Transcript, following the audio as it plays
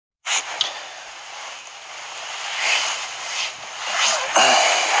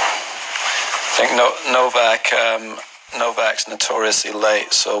think Novak's notoriously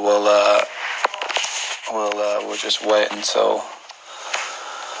late, so we'll just wait until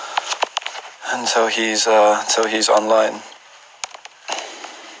he's online.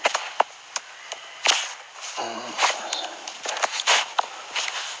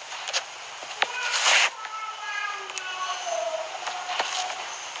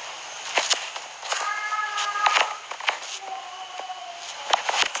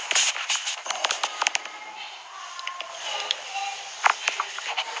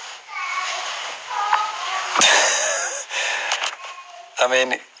 I mean,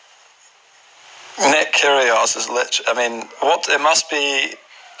 Nick Kyrgios is literally, I mean, what it must be,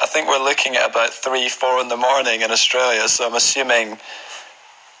 I think we're looking at about 3-4 in the morning in Australia, so I'm assuming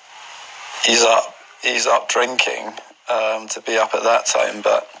he's up drinking to be up at that time,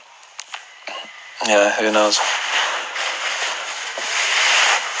 but yeah, who knows.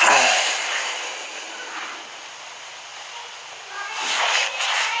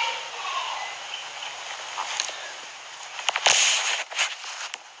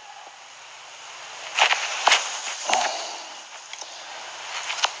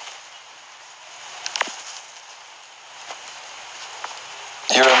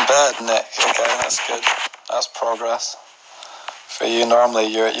 You're in bed, Nick. Okay, that's good. That's progress. For you, normally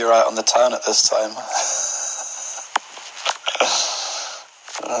you're out on the town at this time.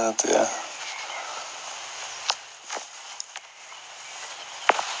 Oh dear.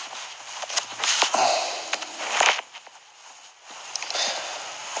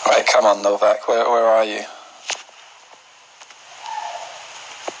 Right, come on, Novak. Where are you?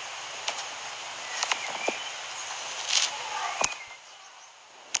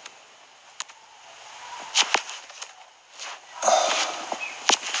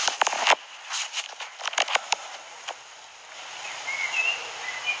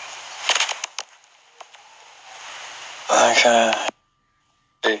 Okay.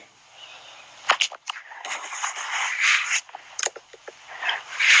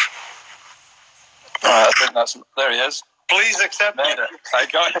 Alright, I think that's... There he is. Please accept me. I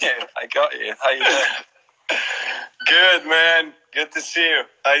got you. How you doing? Good, man. Good to see you.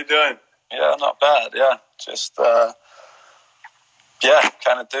 How you doing? Yeah, not bad, yeah. Just, kind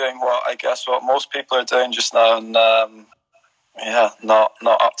of doing what most people are doing just now, and, not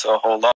up to a whole lot.